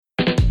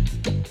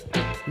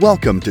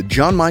Welcome to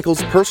John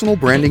Michael's Personal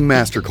Branding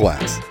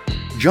Masterclass.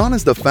 John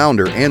is the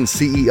founder and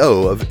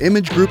CEO of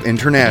Image Group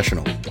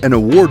International, an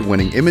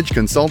award-winning image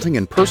consulting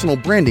and personal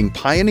branding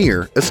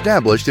pioneer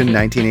established in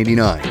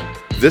 1989.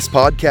 This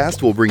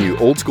podcast will bring you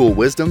old-school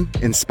wisdom,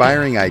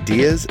 inspiring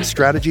ideas,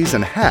 strategies,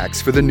 and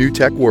hacks for the new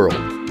tech world.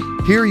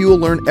 Here you will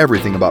learn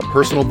everything about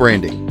personal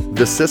branding,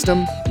 the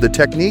system, the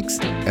techniques,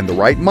 and the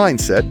right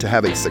mindset to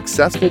have a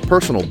successful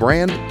personal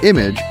brand,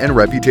 image, and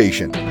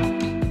reputation.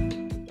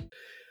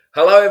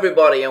 Hello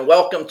everybody and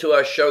welcome to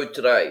our show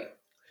today.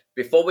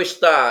 Before we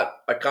start,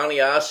 I kindly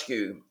ask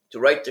you to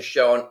rate the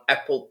show on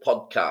Apple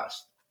Podcast.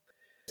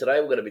 Today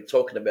we're going to be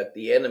talking about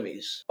the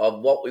enemies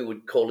of what we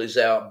would call is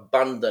our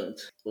abundant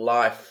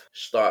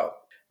lifestyle.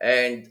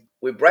 And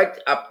we break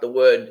up the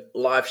word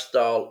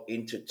lifestyle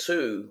into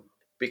two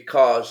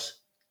because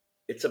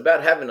it's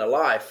about having a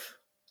life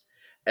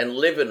and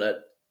living it,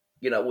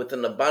 with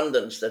an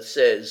abundance that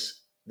says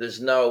there's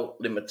no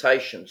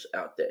limitations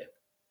out there.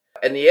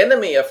 And the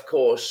enemy, of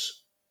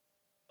course,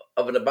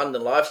 of an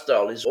abundant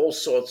lifestyle is all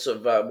sorts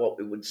of what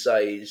we would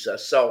say is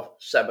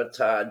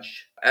self-sabotage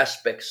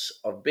aspects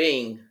of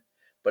being.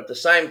 But at the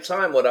same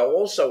time, what I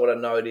also want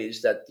to note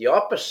is that the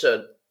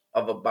opposite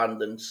of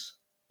abundance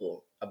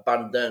or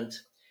abundant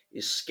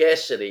is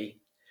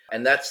scarcity.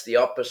 And that's the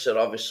opposite,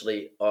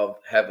 obviously, of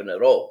having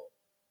it all.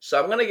 So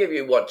I'm going to give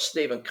you what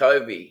Stephen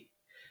Covey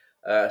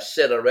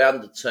said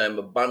around the term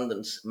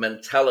abundance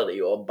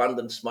mentality or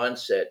abundance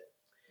mindset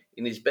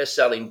in his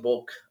best-selling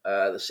book,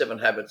 The 7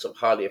 Habits of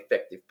Highly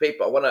Effective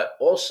People. I want to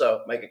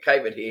also make a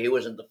caveat here. He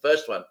wasn't the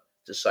first one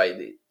to say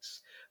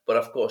this, but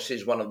of course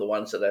he's one of the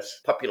ones that has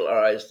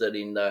popularized it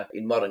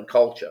in modern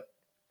culture.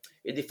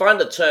 He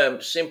defined the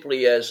term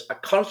simply as a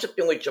concept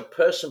in which a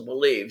person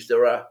believes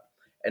there are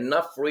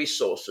enough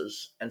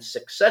resources and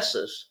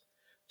successes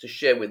to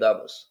share with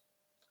others.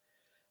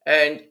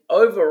 And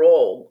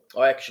overall,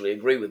 I actually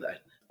agree with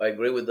that. I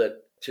agree with it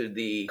to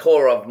the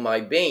core of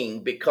my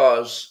being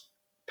because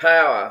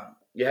power,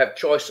 you have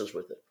choices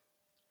with it.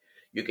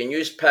 You can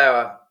use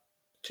power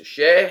to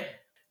share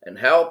and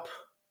help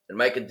and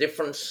make a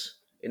difference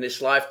in this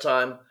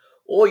lifetime,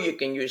 or you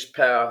can use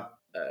power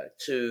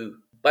to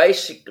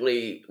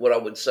basically, what I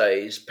would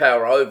say is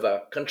power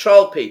over,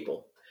 control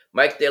people,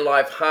 make their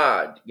life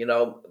hard,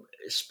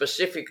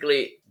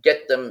 specifically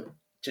get them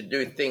to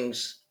do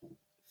things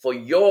for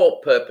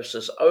your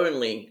purposes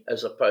only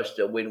as opposed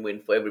to a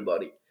win-win for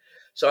everybody.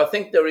 So I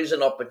think there is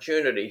an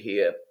opportunity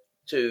here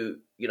to,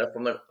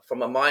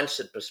 from a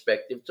mindset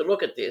perspective, to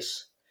look at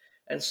this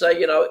and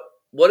say,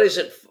 what is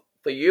it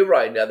for you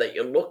right now that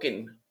you're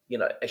looking,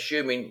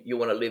 assuming you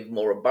want to live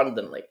more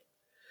abundantly.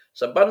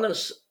 So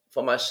abundance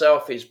for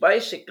myself is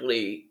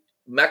basically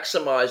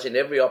maximizing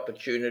every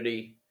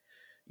opportunity,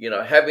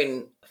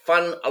 having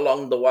fun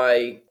along the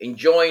way,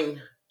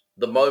 enjoying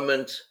the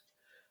moment,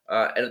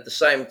 and at the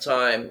same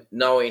time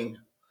knowing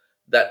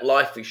that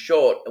life is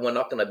short and we're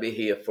not going to be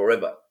here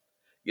forever.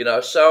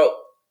 So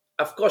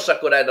of course, I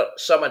could add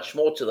so much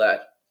more to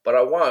that, but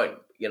I won't,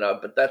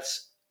 but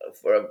that's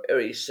for a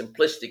very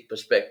simplistic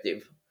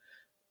perspective.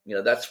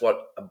 That's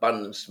what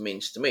abundance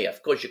means to me.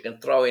 Of course, you can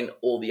throw in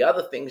all the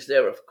other things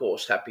there, of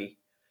course, happy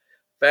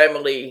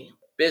family,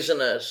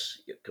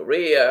 business, your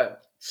career,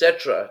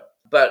 etc.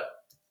 But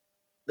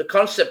the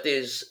concept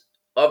is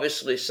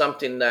obviously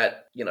something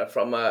that,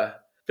 from a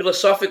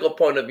philosophical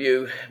point of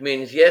view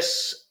means,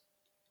 yes,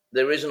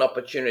 there is an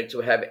opportunity to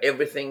have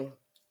everything,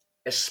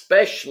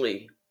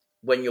 especially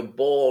when you're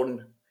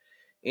born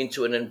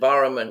into an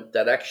environment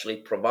that actually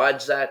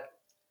provides that.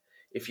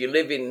 If you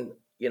live in,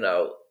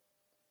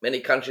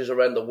 many countries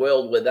around the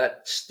world where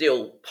that's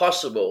still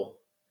possible,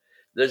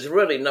 there's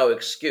really no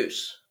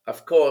excuse.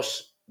 Of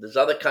course, there's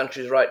other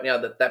countries right now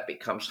that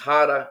becomes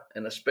harder,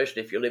 and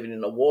especially if you're living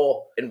in a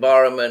war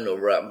environment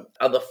or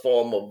other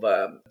form of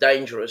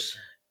dangerous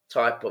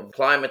type of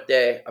climate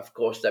there, of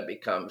course, that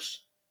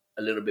becomes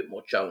a little bit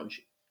more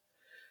challenging.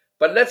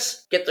 But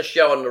let's get the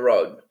show on the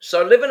road.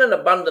 So living an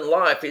abundant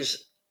life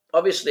is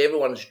obviously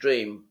everyone's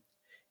dream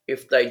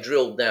if they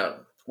drill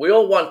down. We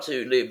all want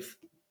to live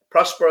a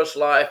prosperous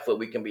life where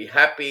we can be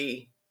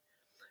happy,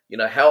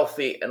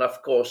 healthy, and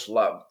of course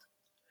loved.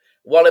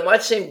 While it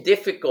might seem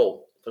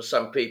difficult for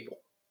some people,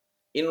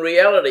 in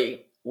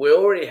reality, we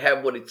already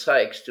have what it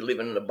takes to live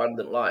an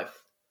abundant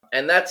life.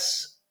 And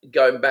that's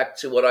going back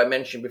to what I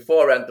mentioned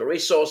before around the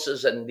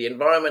resources and the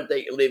environment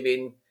that you live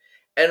in.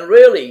 And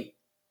really,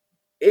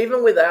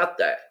 even without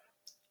that,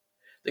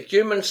 the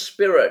human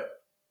spirit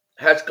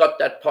has got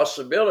that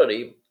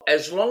possibility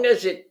as long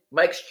as it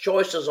makes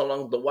choices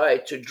along the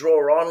way to draw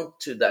on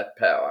to that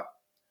power.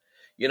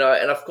 And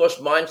of course,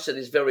 mindset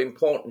is very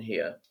important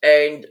here.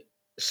 And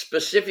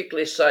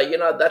specifically say,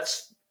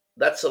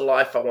 that's a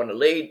life I want to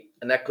lead.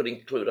 And that could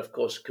include, of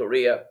course,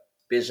 career,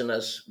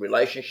 business,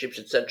 relationships,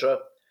 etc.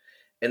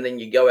 And then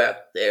you go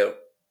out there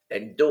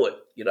and do it,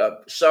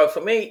 So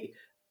for me,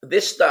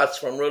 this starts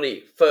from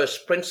really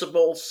first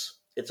principles.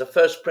 It's a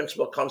first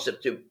principle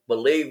concept to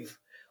believe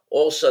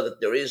also that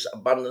there is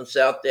abundance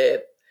out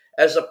there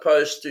as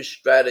opposed to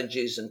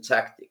strategies and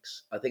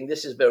tactics. I think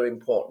this is very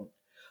important.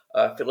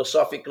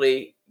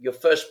 Philosophically, your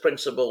first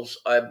principles,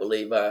 I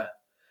believe, are,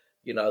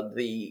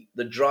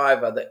 the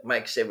driver that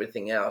makes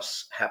everything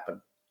else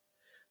happen.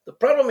 The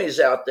problem is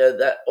out there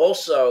that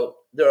also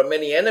there are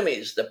many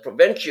enemies that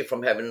prevent you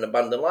from having an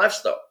abundant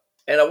lifestyle.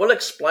 And I will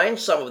explain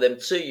some of them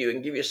to you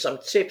and give you some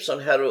tips on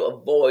how to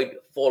avoid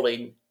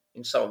falling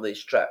in some of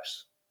these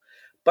traps.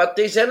 But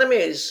these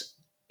enemies,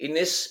 in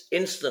this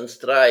instance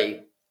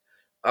today,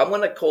 I'm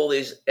going to call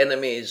these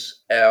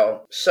enemies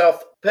our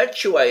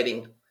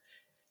self-perpetuating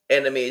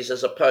enemies,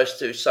 as opposed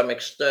to some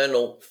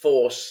external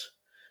force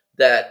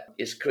that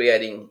is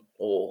creating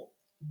or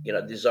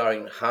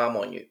desiring harm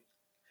on you.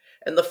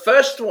 And the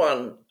first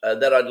one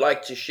that I'd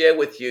like to share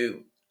with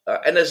you,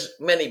 and there's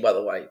many, by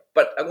the way,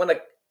 but I'm going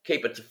to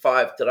keep it to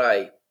 5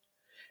 today.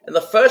 And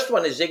the first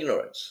one is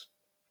ignorance.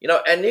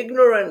 And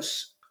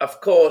ignorance,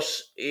 of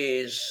course,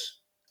 is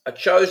a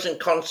chosen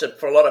concept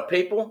for a lot of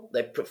people.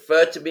 They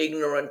prefer to be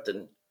ignorant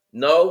and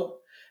know.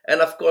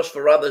 And of course,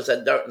 for others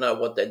that don't know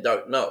what they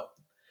don't know.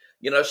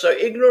 So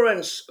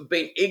ignorance,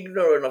 being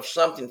ignorant of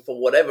something for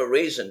whatever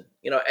reason,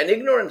 and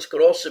ignorance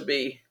could also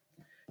be,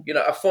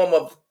 a form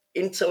of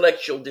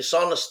intellectual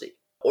dishonesty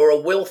or a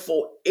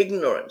willful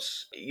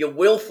ignorance. You're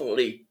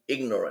willfully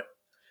ignorant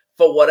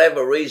for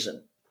whatever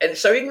reason. And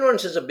so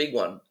ignorance is a big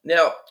one.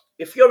 Now,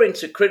 if you're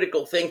into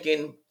critical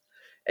thinking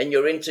and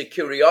you're into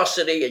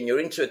curiosity and you're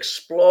into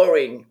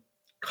exploring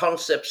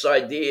concepts,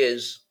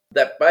 ideas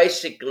that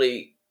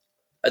basically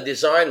are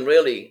designed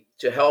really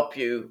to help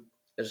you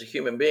as a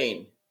human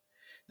being,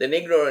 then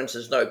ignorance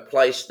has no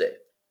place there.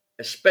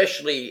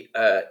 Especially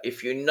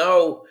if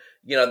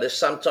there's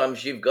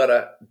sometimes you've got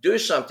to do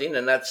something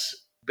and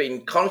that's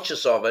being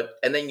conscious of it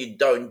and then you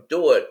don't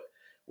do it.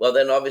 Well,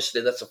 then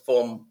obviously that's a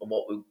form of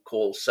what we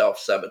call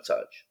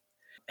self-sabotage.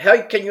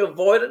 How can you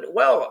avoid it?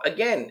 Well,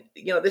 again,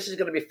 this is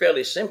going to be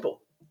fairly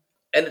simple.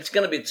 And it's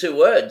going to be 2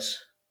 words.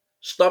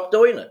 Stop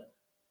doing it.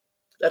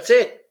 That's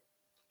it.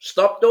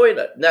 Stop doing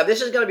it. Now,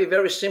 this is going to be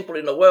very simple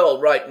in the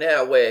world right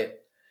now where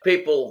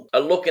people are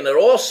looking at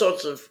all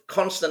sorts of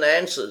constant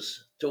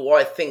answers to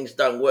why things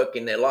don't work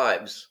in their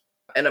lives.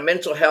 And a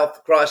mental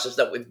health crisis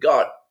that we've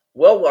got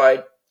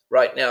worldwide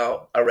right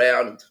now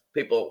around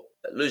people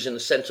losing the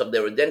sense of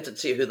their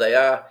identity, who they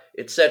are,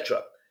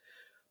 etc.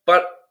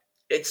 But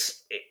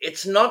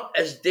it's not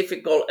as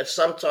difficult as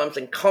sometimes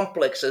and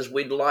complex as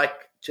we'd like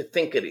to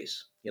think it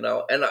is,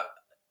 And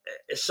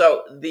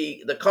so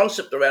the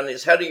concept around it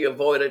is, how do you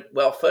avoid it?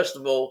 Well, first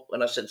of all,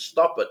 when I said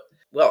stop it,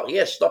 well,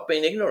 yes, stop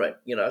being ignorant.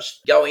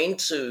 Go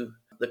into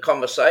the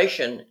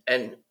conversation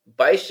and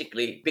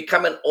basically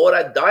become an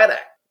autodidact.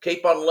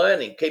 Keep on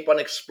learning, keep on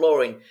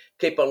exploring,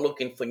 keep on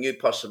looking for new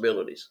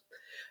possibilities.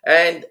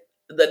 And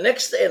the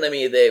next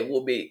enemy there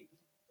will be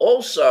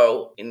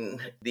also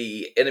in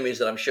the enemies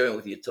that I'm sharing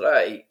with you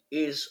today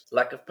is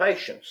lack of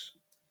patience.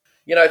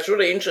 It's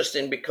really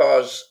interesting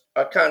because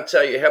I can't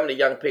tell you how many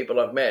young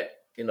people I've met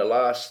in the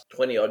last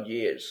 20 odd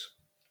years,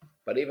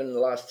 but even in the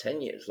last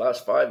 10 years,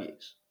 last 5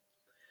 years.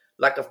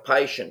 Lack of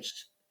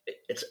patience.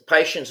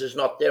 Patience is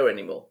not there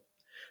anymore.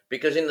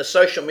 Because in the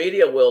social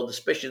media world,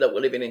 especially that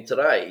we're living in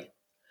today,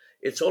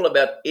 it's all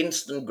about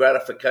instant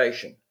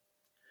gratification.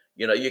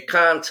 You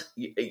can't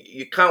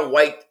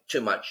wait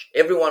too much.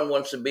 Everyone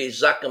wants to be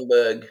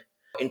Zuckerberg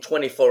in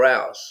 24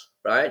 hours,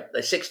 right?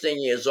 They're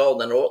 16 years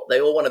old and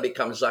they all want to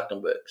become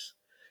Zuckerbergs.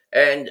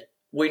 And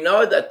we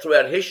know that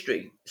throughout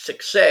history,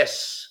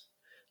 success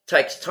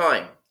takes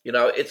time.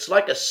 It's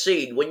like a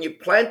seed. When you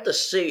plant the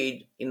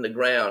seed in the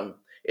ground,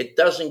 it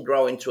doesn't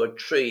grow into a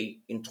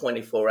tree in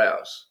 24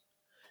 hours.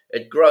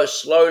 It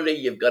grows slowly.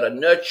 You've got to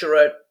nurture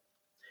it.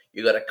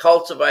 You've got to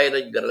cultivate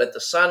it. You've got to let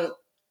the sun,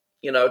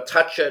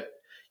 touch it.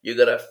 You've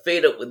got to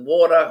feed it with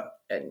water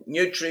and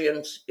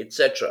nutrients,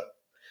 etc.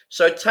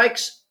 So it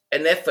takes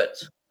an effort.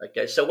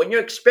 Okay, so when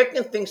you're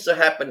expecting things to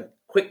happen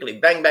quickly,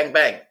 bang, bang,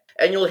 bang,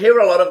 and you'll hear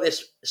a lot of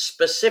this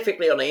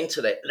specifically on the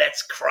internet,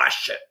 let's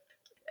crush it.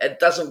 It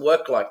doesn't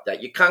work like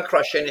that. You can't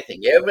crush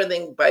anything.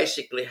 Everything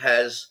basically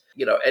has,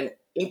 an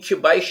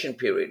incubation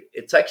period.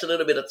 It takes a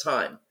little bit of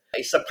time.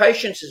 So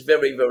patience is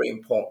very, very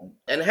important.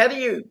 And how do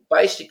you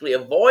basically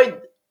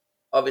avoid,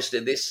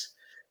 obviously,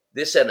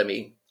 this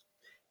enemy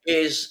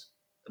is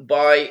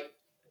by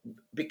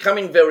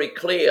becoming very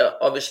clear,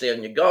 obviously,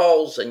 on your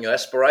goals and your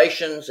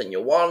aspirations and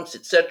your wants,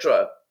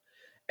 etc.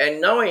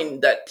 And knowing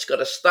that it's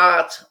got a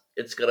start,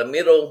 it's got a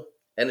middle,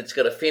 and it's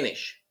got a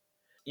finish.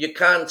 You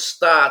can't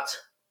start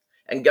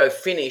and go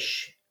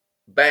finish,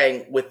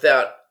 bang,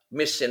 without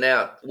missing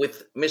out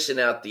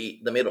the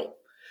middle.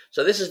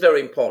 So this is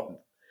very important.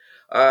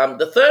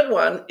 The third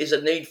one is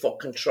a need for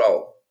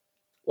control.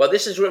 Well,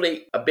 this is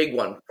really a big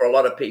one for a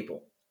lot of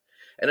people.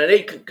 And a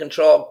need for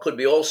control could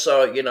be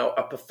also,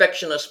 a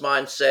perfectionist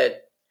mindset.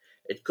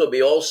 It could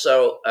be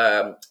also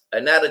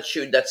an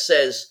attitude that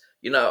says,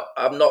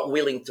 I'm not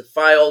willing to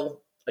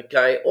fail.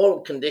 Okay,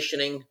 all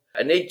conditioning.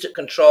 A need to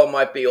control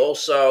might be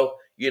also,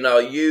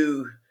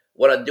 you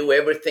want to do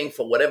everything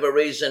for whatever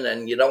reason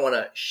and you don't want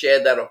to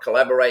share that or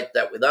collaborate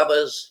that with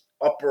others,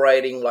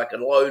 operating like a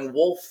lone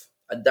wolf,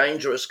 a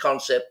dangerous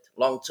concept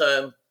long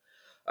term.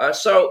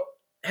 So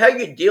how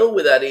you deal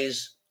with that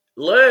is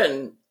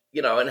learn,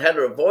 and how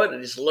to avoid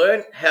it is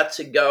learn how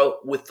to go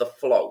with the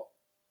flow.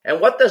 And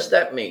what does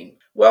that mean?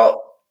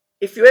 Well,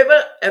 if you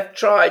ever have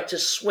tried to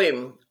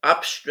swim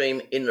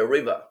upstream in the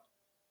river,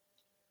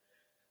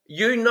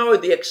 you know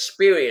the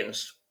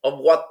experience of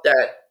what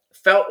that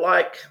felt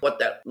like, what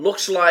that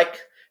looks like,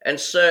 and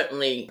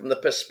certainly from the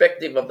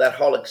perspective of that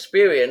whole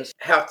experience,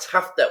 how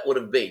tough that would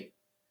have been.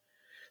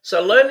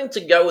 So learning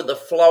to go with the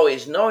flow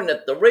is knowing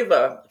that the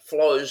river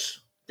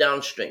flows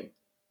downstream.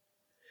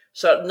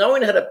 So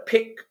knowing how to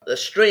pick the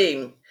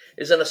stream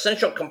is an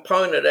essential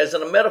component as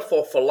a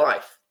metaphor for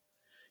life.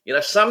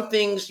 Some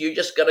things you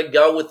just got to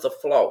go with the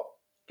flow,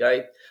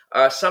 okay?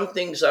 Some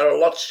things are a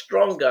lot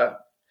stronger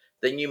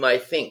than you may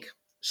think.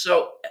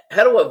 So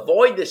how to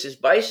avoid this is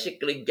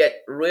basically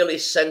get really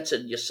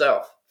centered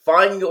yourself.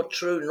 Find your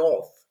true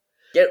north.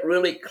 Get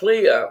really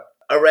clear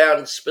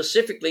around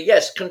specifically,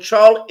 yes,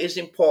 control is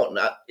important.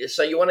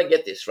 So you want to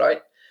get this,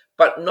 right?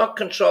 But not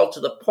control to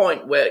the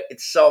point where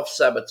it's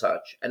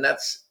self-sabotage. And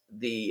that's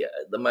the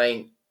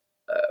main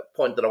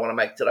point that I want to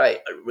make today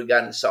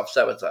regarding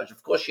self-sabotage.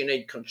 Of course, you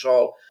need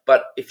control,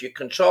 but if you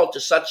control to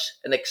such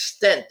an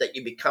extent that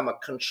you become a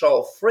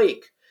control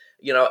freak,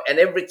 and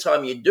every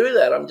time you do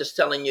that, I'm just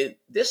telling you,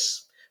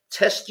 this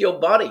tests your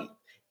body.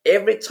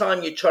 Every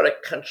time you try to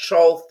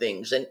control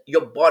things and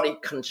your body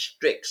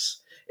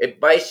constricts,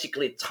 it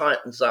basically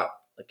tightens up,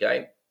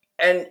 okay?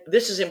 And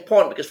this is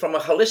important because from a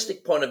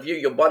holistic point of view,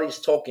 your body's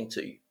talking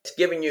to you. It's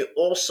giving you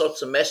all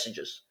sorts of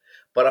messages.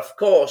 But of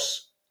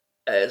course,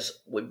 as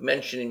we've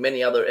mentioned in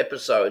many other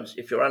episodes,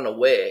 if you're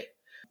unaware,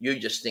 you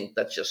just think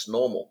that's just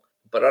normal.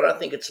 But I don't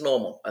think it's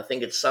normal. I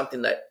think it's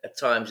something that at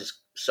times is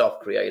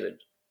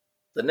self-created.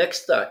 The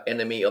next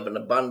enemy of an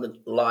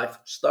abundant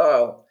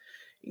lifestyle,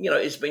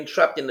 is being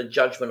trapped in the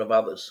judgment of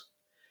others.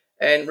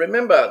 And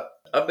remember,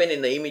 I've been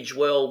in the image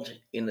world,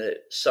 in the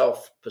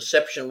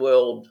self-perception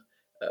world,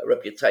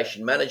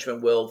 reputation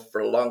management world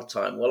for a long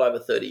time, well over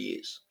 30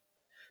 years.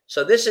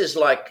 So this is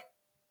like,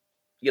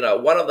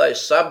 one of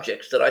those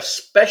subjects that I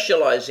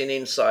specialize in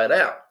inside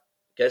out.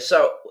 Okay,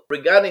 so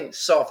regarding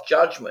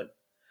self-judgment,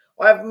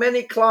 I have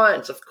many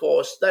clients, of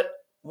course, that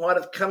might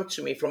have come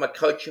to me from a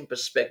coaching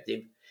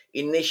perspective,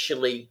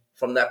 initially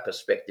from that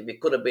perspective. It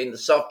could have been the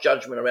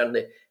self-judgment around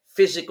their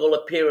physical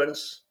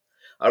appearance,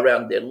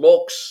 around their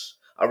looks,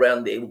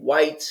 around their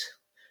weight,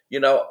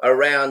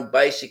 around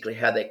basically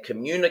how they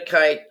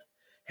communicate,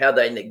 how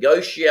they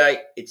negotiate,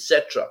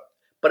 etc.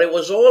 But it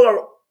was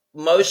all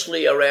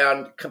mostly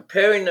around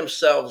comparing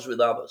themselves with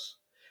others.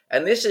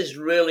 And this is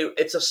really,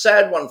 it's a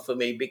sad one for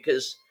me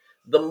because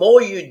the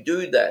more you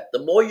do that,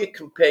 the more you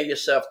compare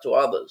yourself to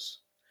others,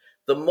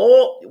 the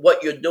more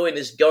what you're doing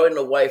is going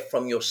away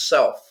from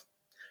yourself.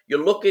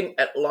 You're looking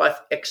at life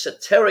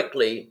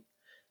exoterically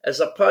as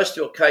opposed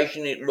to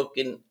occasionally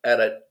looking at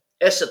it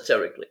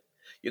esoterically.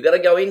 You got to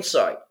go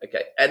inside,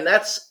 okay? And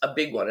that's a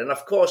big one. And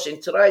of course,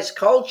 in today's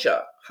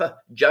culture,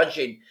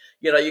 judging,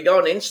 you go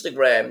on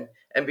Instagram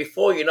and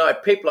before you know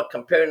it, people are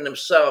comparing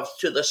themselves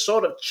to the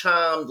sort of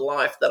charmed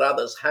life that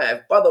others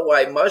have. By the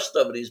way, most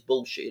of it is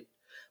bullshit.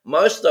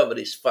 Most of it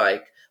is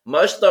fake.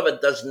 Most of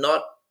it does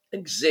not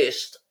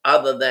exist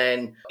other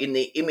than in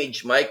the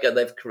image maker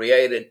they've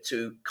created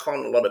to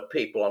con a lot of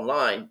people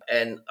online.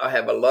 And I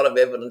have a lot of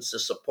evidence to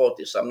support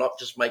this. I'm not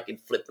just making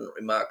flippant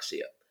remarks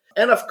here.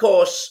 And of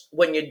course,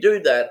 when you do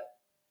that,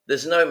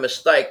 there's no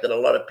mistake that a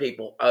lot of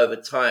people over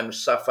time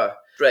suffer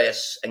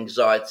stress,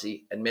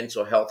 anxiety, and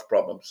mental health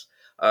problems,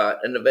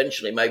 and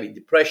eventually maybe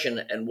depression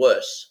and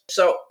worse.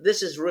 So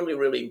this is really,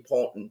 really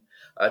important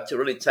to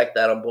really take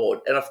that on board.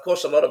 And of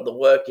course, a lot of the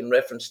work in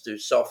reference to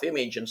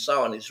self-image and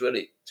so on is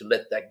really to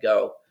let that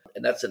go.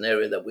 And that's an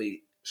area that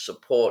we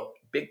support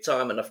big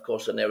time. And of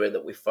course, an area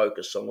that we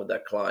focus on with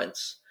our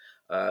clients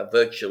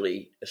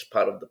virtually as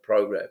part of the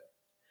program.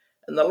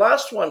 And the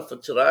last one for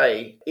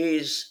today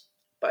is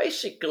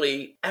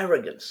basically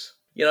arrogance.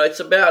 It's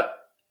about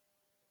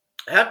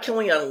how can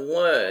we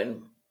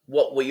unlearn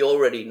what we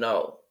already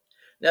know?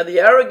 Now, the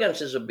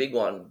arrogance is a big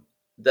one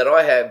that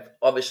I have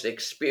obviously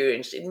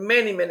experienced in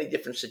many, many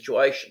different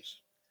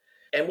situations.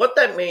 And what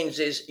that means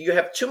is you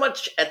have too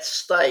much at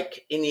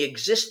stake in the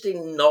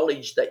existing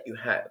knowledge that you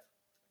have.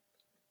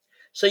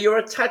 So you're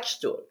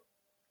attached to it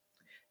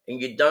and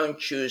you don't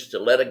choose to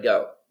let it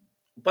go.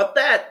 But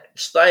that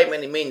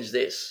statement means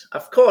this.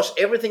 Of course,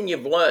 everything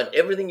you've learned,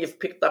 everything you've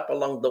picked up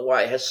along the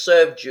way has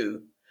served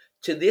you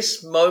to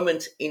this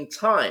moment in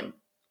time.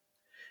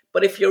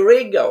 But if your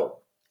ego,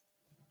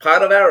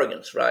 part of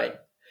arrogance, right,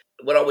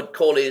 what I would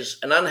call is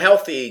an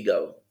unhealthy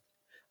ego,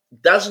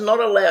 does not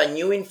allow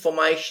new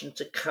information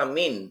to come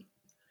in,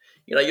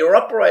 you're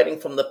operating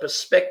from the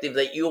perspective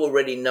that you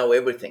already know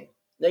everything.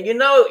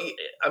 Now,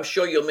 I'm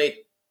sure you'll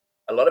meet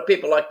a lot of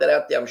people like that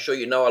out there. I'm sure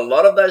you know a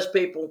lot of those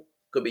people,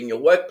 could be in your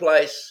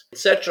workplace,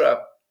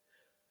 etc.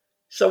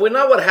 So we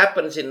know what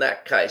happens in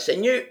that case.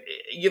 And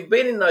you've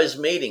been in those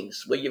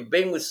meetings where you've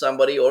been with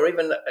somebody or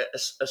even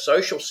a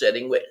social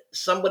setting where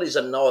somebody's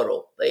a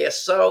know-it-all. They are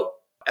so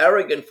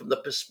arrogant from the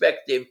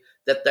perspective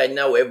that they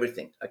know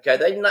everything, okay?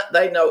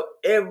 They know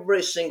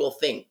every single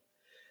thing.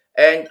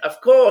 And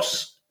of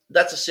course,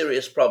 that's a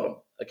serious problem,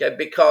 okay?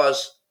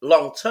 Because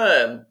long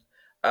term,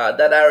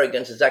 that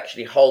arrogance is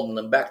actually holding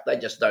them back. They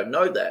just don't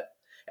know that.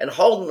 And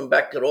holding them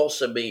back could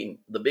also be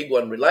the big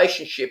one,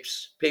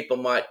 relationships. People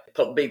might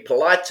be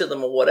polite to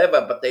them or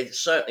whatever, but they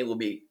certainly will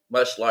be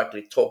most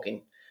likely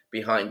talking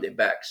behind their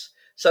backs.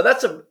 So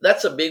that's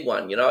a big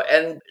one,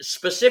 and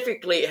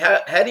specifically,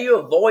 how do you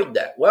avoid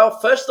that? Well,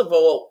 first of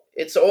all,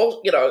 it's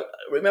all,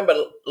 remember,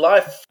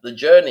 life, the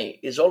journey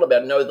is all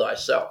about know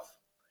thyself.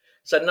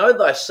 So know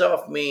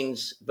thyself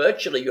means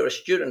virtually you're a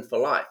student for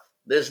life.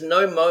 There's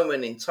no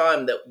moment in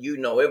time that you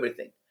know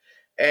everything.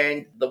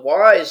 And the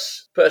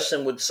wise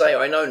person would say,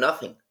 I know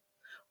nothing.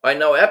 I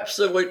know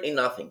absolutely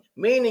nothing,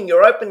 meaning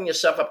you're opening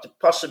yourself up to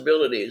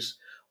possibilities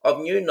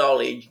of new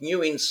knowledge,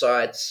 new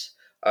insights,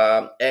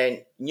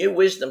 and new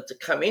wisdom to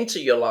come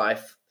into your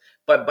life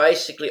by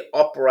basically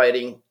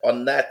operating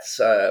on that.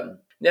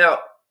 Now,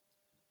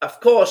 of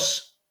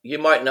course, you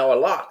might know a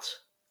lot,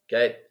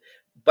 okay?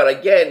 But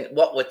again,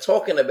 what we're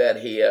talking about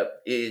here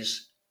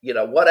is,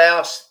 what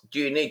else do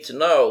you need to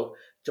know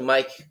to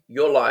make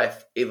your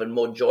life even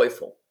more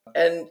joyful?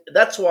 And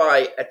that's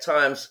why at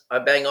times I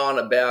bang on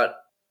about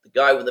the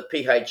guy with a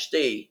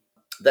PhD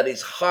that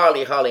is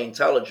highly, highly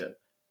intelligent,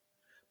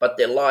 but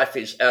their life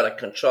is out of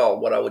control.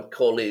 What I would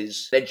call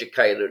is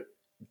educated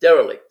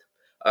derelict.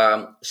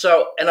 And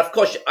of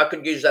course, I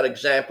could use that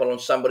example on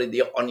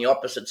somebody on the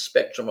opposite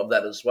spectrum of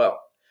that as well.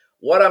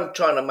 What I'm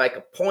trying to make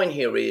a point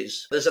here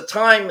is there's a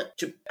time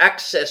to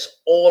access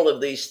all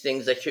of these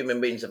things that human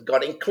beings have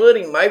got,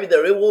 including maybe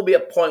there will be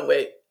a point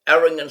where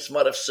arrogance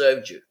might have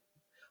served you.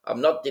 I'm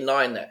not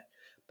denying that.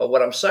 But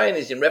what I'm saying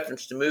is in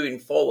reference to moving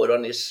forward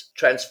on this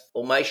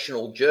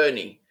transformational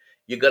journey,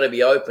 you've got to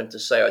be open to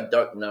say, I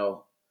don't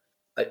know.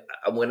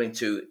 I'm willing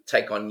to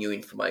take on new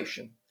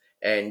information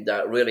and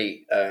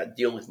really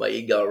deal with my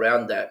ego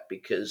around that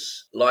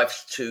because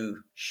life's too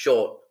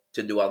short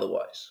to do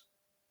otherwise.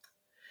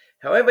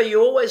 However, you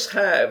always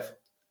have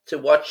to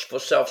watch for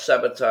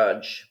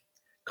self-sabotage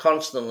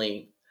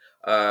constantly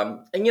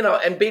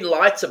and be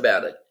light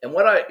about it. And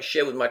what I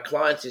share with my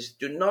clients is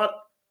do not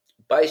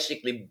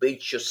basically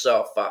beat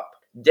yourself up.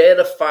 Dare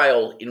to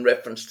fail in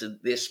reference to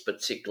this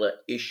particular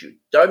issue.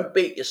 Don't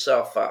beat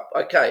yourself up.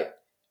 Okay,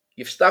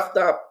 you've stuffed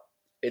up.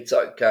 It's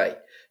okay.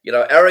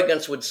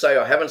 Arrogance would say,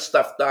 I haven't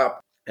stuffed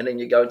up, and then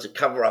you're going to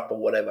cover up or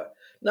whatever.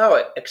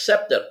 No,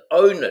 accept it,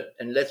 own it,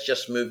 and let's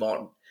just move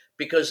on.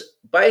 Because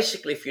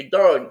basically, if you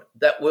don't,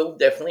 that will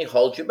definitely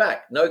hold you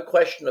back. No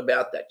question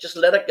about that. Just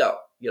let it go,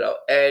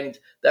 and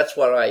that's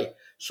what I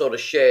sort of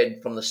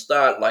shared from the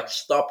start, like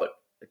stop it,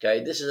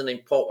 okay? This is an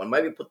important one.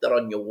 Maybe put that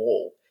on your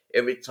wall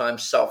every time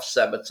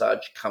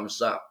self-sabotage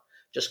comes up.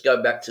 Just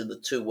go back to the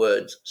two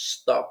words,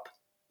 stop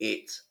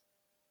it.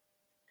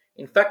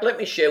 In fact, let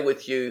me share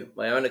with you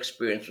my own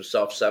experience with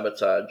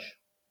self-sabotage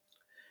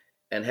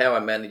and how I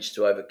managed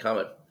to overcome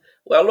it.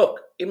 Well,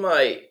 look, in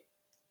my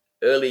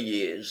early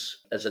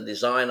years as a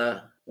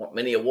designer, won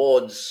many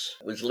awards,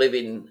 was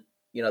living,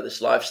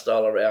 this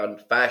lifestyle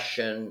around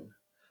fashion,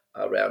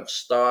 around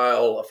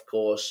style, of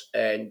course,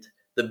 and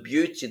the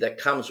beauty that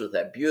comes with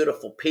that.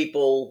 Beautiful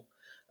people,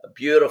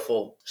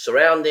 beautiful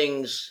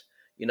surroundings,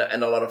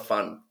 and a lot of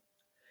fun.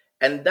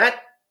 And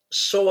that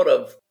sort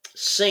of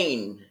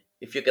scene,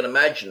 if you can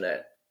imagine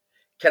that,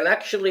 can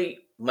actually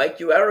make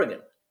you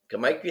arrogant,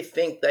 can make you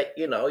think that,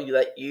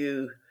 that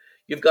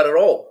you've got it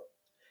all.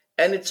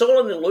 And it's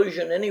all an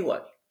illusion anyway.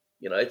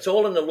 It's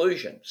all an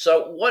illusion.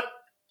 So what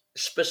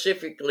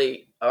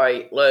specifically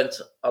I learned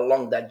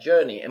along that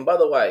journey, and by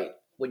the way,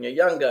 when you're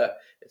younger,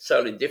 it's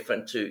totally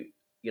different to,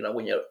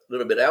 when you're a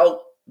little bit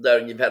older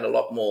and you've had a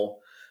lot more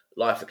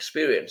life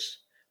experience.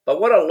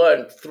 But what I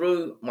learned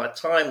through my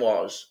time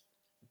was,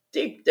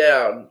 deep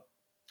down,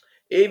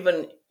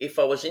 even if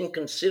I was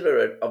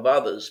inconsiderate of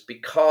others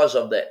because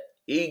of that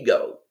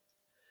ego,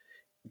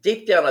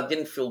 deep down I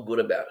didn't feel good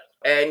about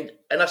it.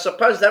 And I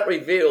suppose that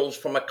reveals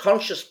from a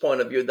conscious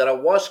point of view that I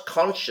was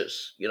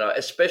conscious,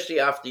 especially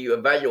after you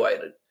evaluate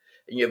it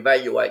and you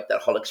evaluate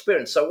that whole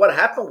experience. So what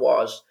happened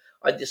was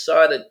I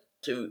decided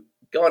to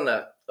go on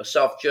a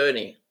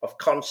self-journey of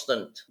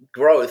constant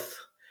growth.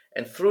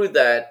 And through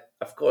that,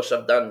 of course,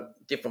 I've done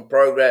different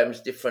programs,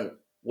 different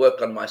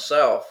work on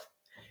myself,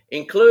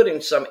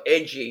 including some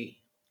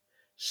edgy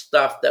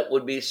stuff that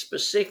would be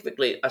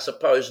specifically, I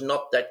suppose,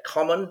 not that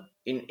common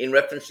in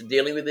reference to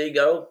dealing with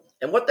ego.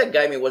 And what that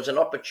gave me was an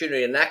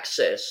opportunity and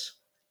access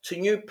to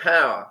new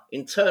power,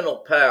 internal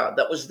power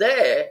that was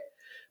there,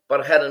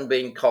 but hadn't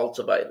been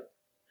cultivated.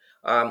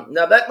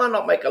 Now, that might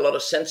not make a lot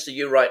of sense to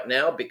you right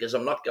now because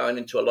I'm not going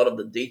into a lot of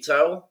the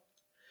detail.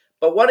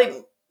 But what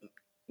it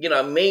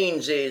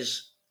means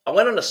is I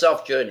went on a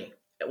self journey,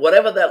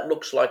 whatever that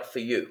looks like for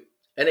you.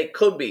 And it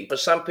could be, for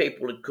some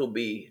people, it could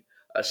be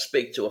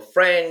speak to a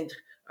friend,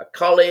 a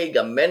colleague,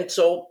 a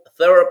mentor, a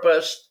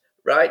therapist,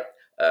 right?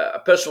 A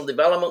personal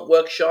development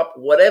workshop,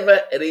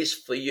 whatever it is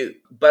for you.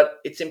 But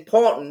it's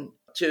important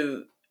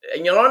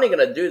and you're only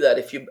going to do that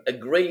if you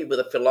agree with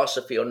a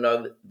philosophy or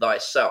know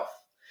thyself.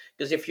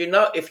 Because if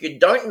you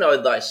don't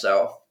know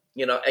thyself,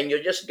 and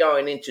you're just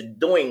going into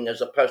doing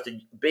as opposed to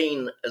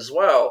being as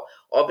well,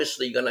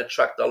 obviously you're going to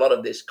attract a lot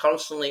of this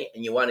constantly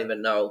and you won't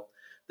even know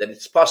that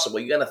it's possible.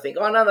 You're going to think,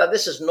 oh, no,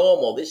 this is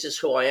normal. This is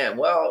who I am.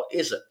 Well,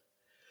 is it?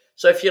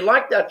 So if you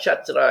liked our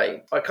chat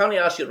today, I kindly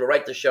ask you to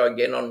rate the show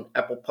again on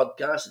Apple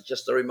Podcasts. It's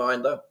just a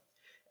reminder.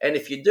 And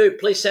if you do,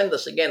 please send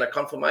us again a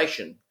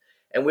confirmation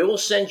and we will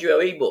send you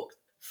our ebook,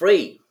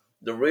 free,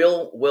 The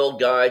Real World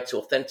Guide to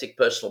Authentic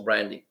Personal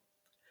Branding.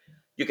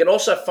 You can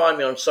also find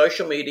me on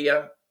social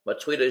media. My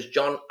Twitter is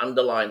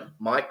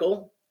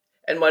John_Michael,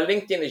 and my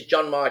LinkedIn is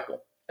John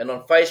Michael. And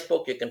on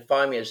Facebook, you can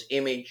find me as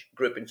Image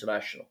Group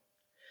International.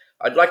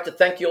 I'd like to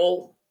thank you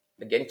all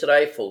again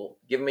today for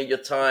giving me your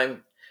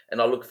time,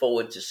 and I look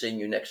forward to seeing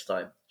you next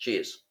time.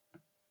 Cheers.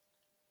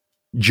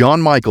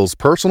 John Michael's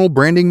Personal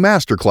Branding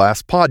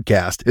Masterclass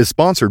podcast is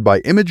sponsored by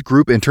Image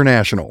Group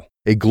International,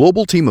 a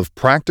global team of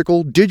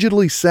practical,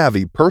 digitally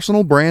savvy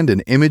personal brand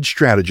and image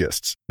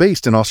strategists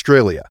based in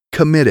Australia,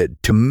 committed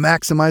to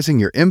maximizing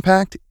your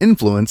impact,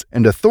 influence,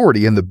 and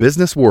authority in the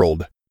business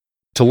world.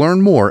 To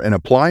learn more and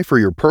apply for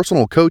your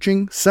personal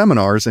coaching,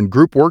 seminars, and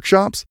group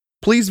workshops,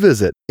 please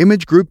visit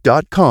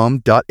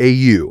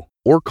imagegroup.com.au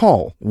or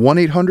call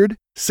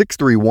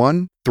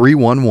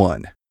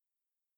 1-800-631-311.